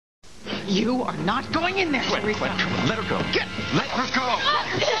You are not going in there, Teresa. Come on, let her go. Let her go.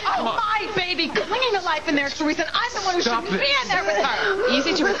 Oh, my baby, clinging to life in there, Teresa. And I'm the one who shouldn't be in there with her.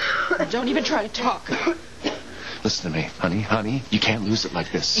 Easy, Teresa. Don't even try to talk. Listen to me, honey. You can't lose it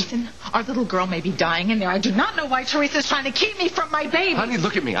like this. Ethan, our little girl may be dying in there. I do not know why Teresa's trying to keep me from my baby. Honey,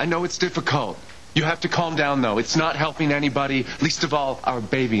 look at me. I know it's difficult. You have to calm down, though. It's not helping anybody, least of all our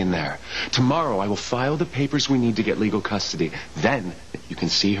baby in there. Tomorrow, I will file the papers we need to get legal custody. Then, you can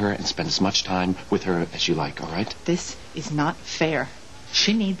see her and spend as much time with her as you like, all right? This is not fair.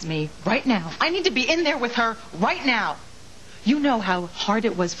 She needs me right now. I need to be in there with her right now. You know how hard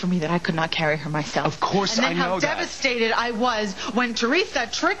it was for me that I could not carry her myself. Of course I know that. And then how devastated I was when Teresa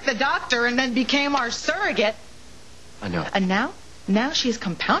tricked the doctor and then became our surrogate. I know. And now she is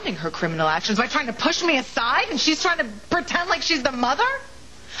compounding her criminal actions by trying to push me aside, and she's trying to pretend like she's the mother?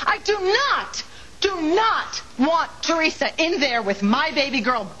 I do not want Teresa in there with my baby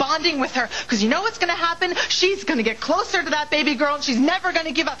girl, bonding with her, because you know what's going to happen? She's going to get closer to that baby girl, and she's never going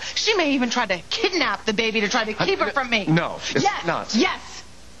to give up. She may even try to kidnap the baby to try to keep her from me. No, it's not. Yes.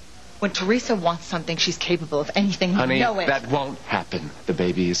 When Teresa wants something, she's capable of anything. Honey, you know it. That won't happen. The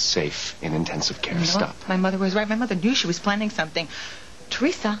baby is safe in intensive care. You know Stop. what? My mother was right. My mother knew she was planning something.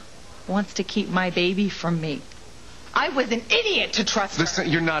 Teresa wants to keep my baby from me. I was an idiot to trust her. Listen,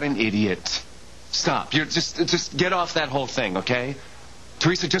 you're not an idiot. Stop. You're just get off that whole thing, okay?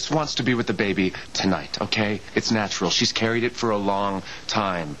 Teresa just wants to be with the baby tonight, okay? It's natural. She's carried it for a long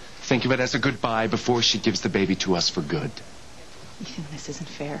time. Think of it as a goodbye before she gives the baby to us for good. Ethan, this isn't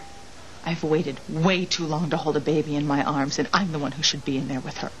fair. I've waited way too long to hold a baby in my arms, and I'm the one who should be in there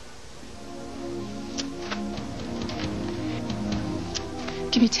with her.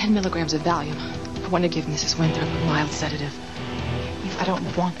 Give me 10 milligrams of Valium. I want to give Mrs. Winthrop a mild sedative. I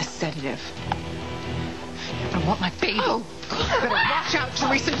don't want a sedative. I want my baby. Oh, you better watch out,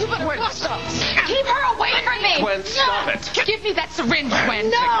 Teresa. You better watch out. Keep her away from me. Gwen, stop it. Give me that syringe, Gwen.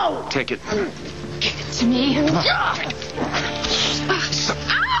 No. Take it. Give it to me. Ow!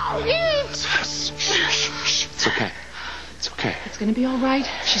 It's okay. It's okay. It's going to be all right.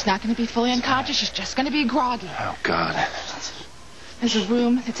 She's not going to be fully unconscious. She's just going to be groggy. Oh, God. There's a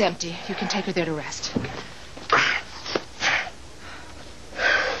room that's empty. You can take her there to rest.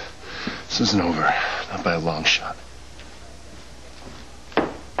 This isn't over. Not by a long shot.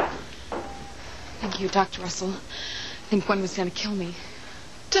 Thank you, Dr. Russell. I think Gwen was going to kill me.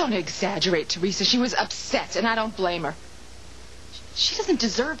 Don't exaggerate, Teresa. She was upset, and I don't blame her. She doesn't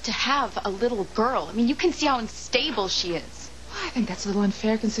deserve to have a little girl. I mean, you can see how unstable she is. I think that's a little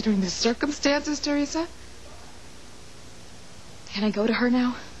unfair considering the circumstances, Teresa. Can I go to her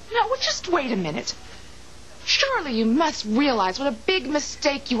now? No, well, just wait a minute. Surely you must realize what a big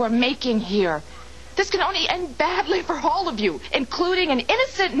mistake you are making here. This can only end badly for all of you, including an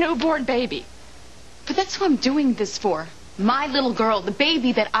innocent newborn baby. But that's who I'm doing this for. My little girl, the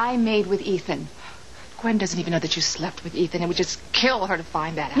baby that I made with Ethan. Gwen doesn't even know that you slept with Ethan. It would just kill her to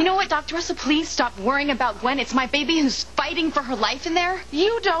find that out. You know what, Dr. Russell? Please stop worrying about Gwen. It's my baby who's fighting for her life in there.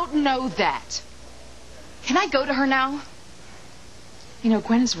 You don't know that. Can I go to her now? You know,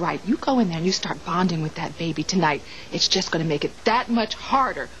 Gwen is right. You go in there and you start bonding with that baby tonight. It's just going to make it that much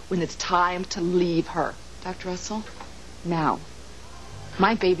harder when it's time to leave her. Dr. Russell, now,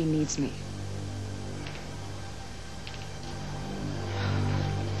 my baby needs me.